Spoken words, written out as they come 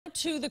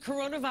to the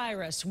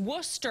coronavirus.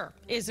 Worcester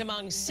is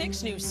among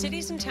 6 new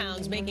cities and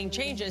towns making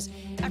changes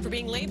after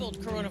being labeled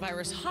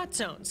coronavirus hot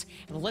zones.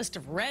 And the list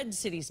of red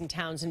cities and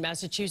towns in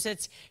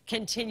Massachusetts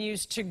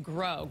continues to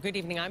grow. Good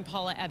evening. I'm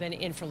Paula Eben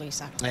in for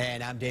Lisa.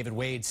 And I'm David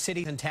Wade.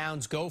 Cities and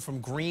towns go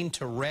from green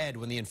to red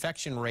when the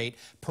infection rate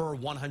per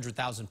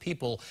 100,000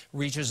 people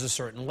reaches a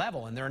certain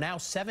level. And there are now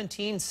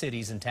 17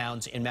 cities and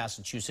towns in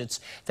Massachusetts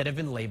that have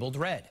been labeled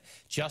red.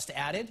 Just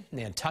added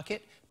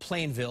Nantucket,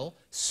 Plainville,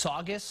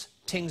 Saugus,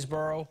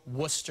 Tingsboro,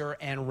 Worcester,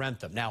 and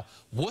Wrentham. Now,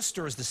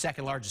 Worcester is the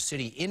second largest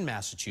city in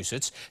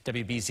Massachusetts.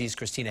 WBZ's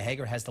Christina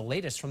Hager has the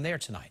latest from there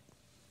tonight.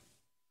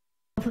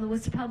 For the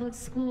Worcester Public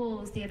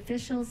Schools, the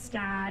official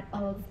start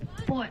of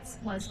sports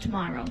was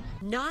tomorrow.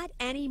 Not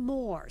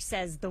anymore,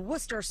 says the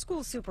Worcester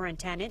school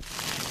superintendent.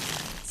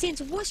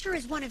 Since Worcester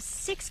is one of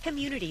 6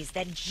 communities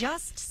that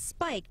just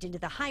spiked into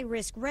the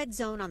high-risk red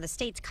zone on the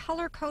state's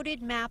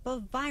color-coded map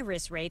of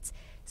virus rates,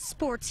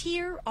 sports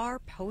here are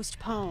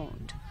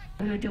postponed.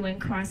 We were doing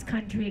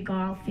cross-country,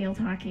 golf, field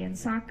hockey, and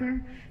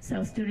soccer,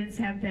 so students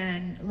have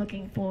been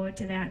looking forward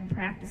to that and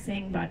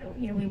practicing, but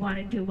we want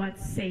to do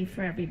what's safe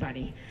for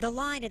everybody. The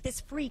line at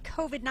this free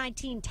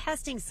COVID-19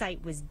 testing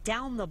site was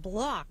down the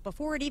block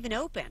before it even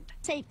opened.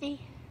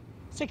 Safety,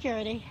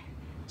 security,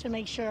 to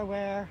make sure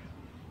we're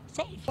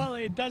safe. Well,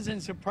 it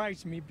doesn't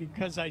surprise me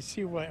because I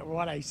see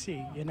what I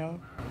see, you know.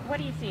 What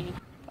do you see?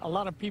 A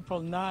lot of people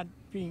not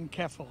being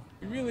careful.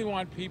 We really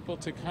want people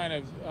to kind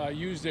of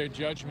use their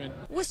judgment.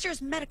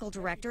 Worcester's medical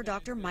director,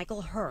 Dr.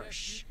 Michael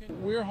Hirsch.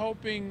 We're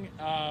hoping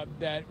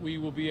that we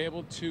will be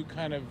able to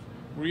kind of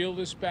reel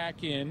this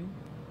back in,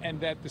 and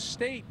that the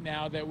state,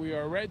 now that we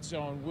are a red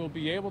zone, will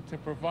be able to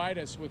provide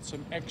us with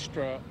some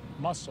extra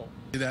muscle.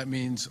 That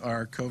means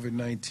our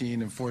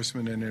COVID-19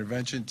 enforcement and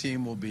intervention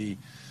team will be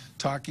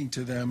talking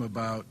to them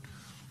about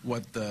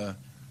what the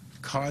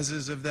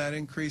causes of that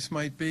increase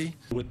might be.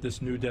 With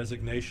this new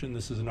designation,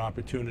 this is an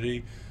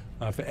opportunity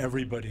for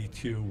everybody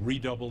to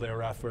redouble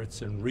their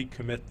efforts and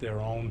recommit their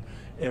own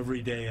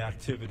everyday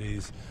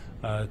activities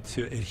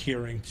to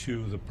adhering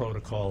to the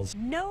protocols.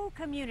 No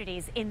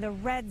communities in the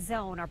red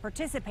zone are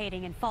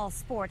participating in fall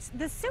sports.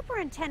 The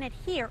superintendent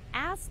here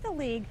asked the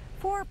league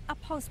for a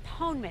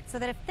postponement so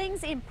that if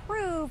things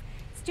improve,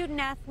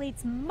 student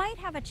athletes might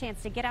have a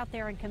chance to get out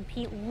there and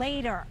compete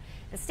later.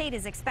 The state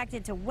is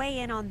expected to weigh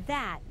in on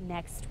that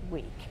next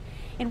week.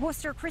 In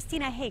Worcester,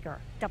 Christina Hager,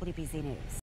 WBZ News.